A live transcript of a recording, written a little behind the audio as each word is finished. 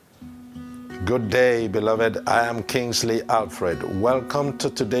Good day, beloved. I am Kingsley Alfred. Welcome to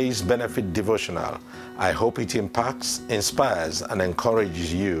today's Benefit Devotional. I hope it impacts, inspires, and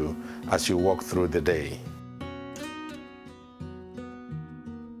encourages you as you walk through the day.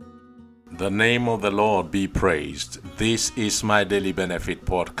 The name of the Lord be praised. This is my Daily Benefit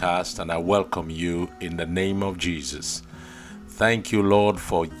podcast, and I welcome you in the name of Jesus. Thank you, Lord,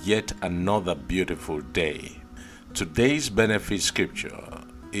 for yet another beautiful day. Today's benefit scripture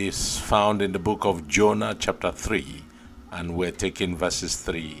is found in the book of Jonah chapter 3, and we're taking verses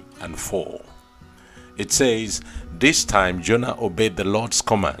 3 and 4. It says, "This time Jonah obeyed the Lord's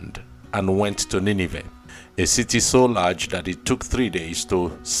command and went to Nineveh, a city so large that it took 3 days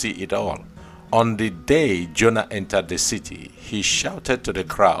to see it all. On the day Jonah entered the city, he shouted to the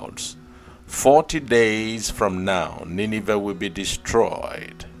crowds, 40 days from now, Nineveh will be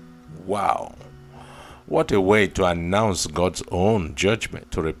destroyed." Wow. What a way to announce God's own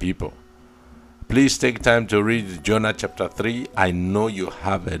judgment to the people. Please take time to read Jonah chapter 3. I know you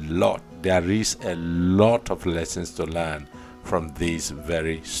have a lot. There is a lot of lessons to learn from this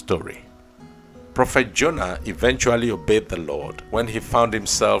very story. Prophet Jonah eventually obeyed the Lord when he found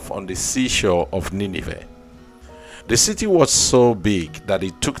himself on the seashore of Nineveh. The city was so big that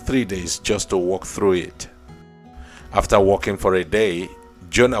it took 3 days just to walk through it. After walking for a day,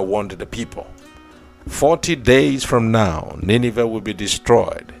 Jonah warned the people. 40 days from now, Nineveh will be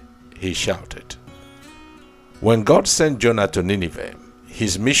destroyed, he shouted. When God sent Jonah to Nineveh,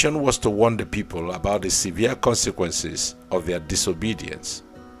 his mission was to warn the people about the severe consequences of their disobedience.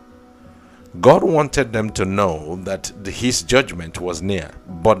 God wanted them to know that his judgment was near,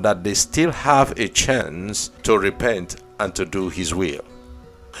 but that they still have a chance to repent and to do his will.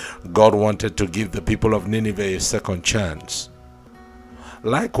 God wanted to give the people of Nineveh a second chance.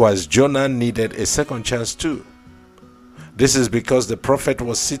 Likewise, Jonah needed a second chance too. This is because the prophet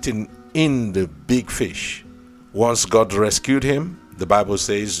was sitting in the big fish. Once God rescued him, the Bible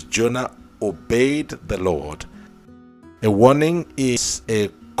says Jonah obeyed the Lord. A warning is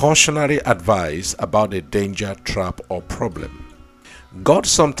a cautionary advice about a danger, trap, or problem. God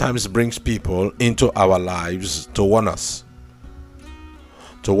sometimes brings people into our lives to warn us.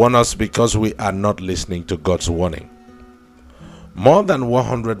 To warn us because we are not listening to God's warning. More than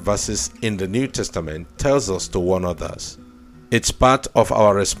 100 verses in the New Testament tells us to warn others. It's part of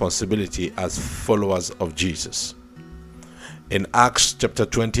our responsibility as followers of Jesus. In Acts chapter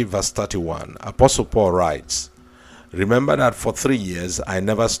 20 verse 31, Apostle Paul writes, "Remember that for 3 years I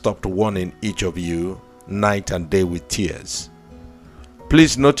never stopped warning each of you night and day with tears."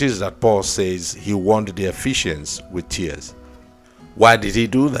 Please notice that Paul says he warned the Ephesians with tears. Why did he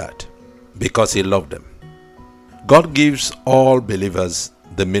do that? Because he loved them. God gives all believers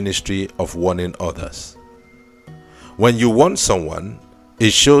the ministry of warning others. When you warn someone,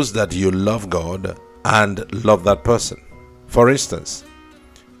 it shows that you love God and love that person. For instance,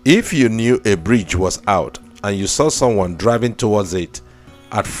 if you knew a bridge was out and you saw someone driving towards it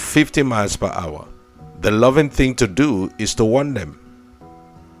at 50 miles per hour, the loving thing to do is to warn them.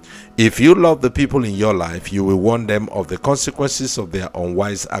 If you love the people in your life, you will warn them of the consequences of their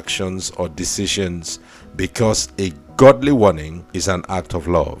unwise actions or decisions, because a godly warning is an act of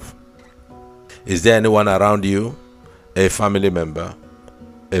love. Is there anyone around you, a family member,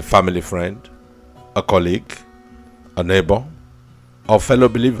 a family friend, a colleague, a neighbor, or fellow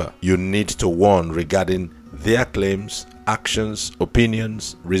believer you need to warn regarding their claims, actions,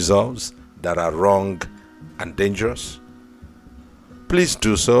 opinions, resolves that are wrong and dangerous? Please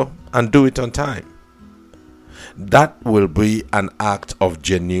do so, and do it on time. That will be an act of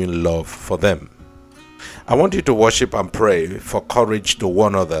genuine love for them. I want you to worship and pray for courage to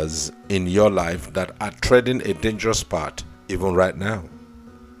warn others in your life that are treading a dangerous path even right now.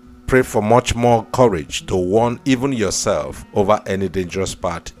 Pray for much more courage to warn even yourself over any dangerous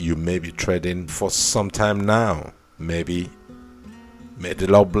path you may be treading for some time now. Maybe. May the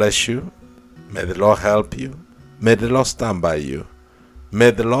Lord bless you. May the Lord help you. May the Lord stand by you. May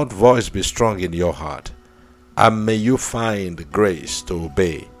the Lord's voice be strong in your heart, and may you find grace to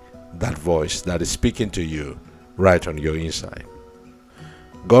obey that voice that is speaking to you right on your inside.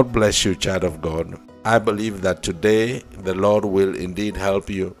 God bless you, child of God. I believe that today the Lord will indeed help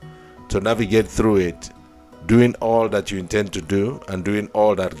you to navigate through it, doing all that you intend to do and doing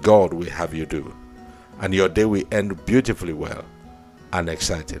all that God will have you do. And your day will end beautifully well and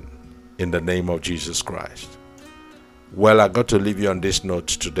exciting in the name of Jesus Christ. Well, I got to leave you on this note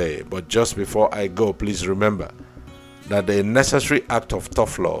today, but just before I go, please remember that the necessary act of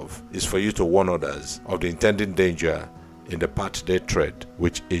tough love is for you to warn others of the intended danger in the path they tread,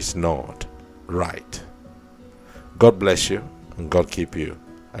 which is not right. God bless you and God keep you.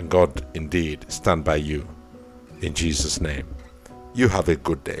 and God indeed stand by you. In Jesus' name. You have a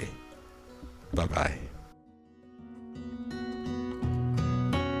good day. Bye-bye.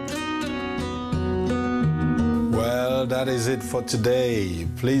 Well, that is it for today.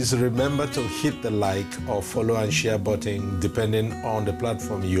 Please remember to hit the like or follow and share button depending on the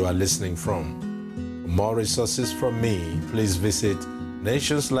platform you are listening from. For more resources from me, please visit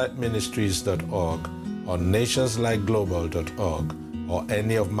nationslightministries.org or nationslightglobal.org or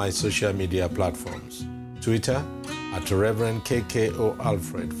any of my social media platforms. Twitter at Reverend KKO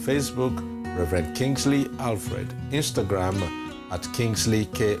Alfred, Facebook Reverend Kingsley Alfred, Instagram at Kingsley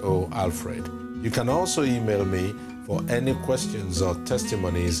KO Alfred. You can also email me for any questions or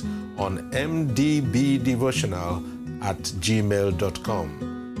testimonies on mdbdevotional@gmail.com.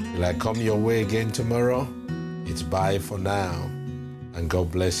 Will I come your way again tomorrow? It's bye for now, and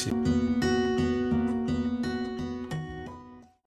God bless you.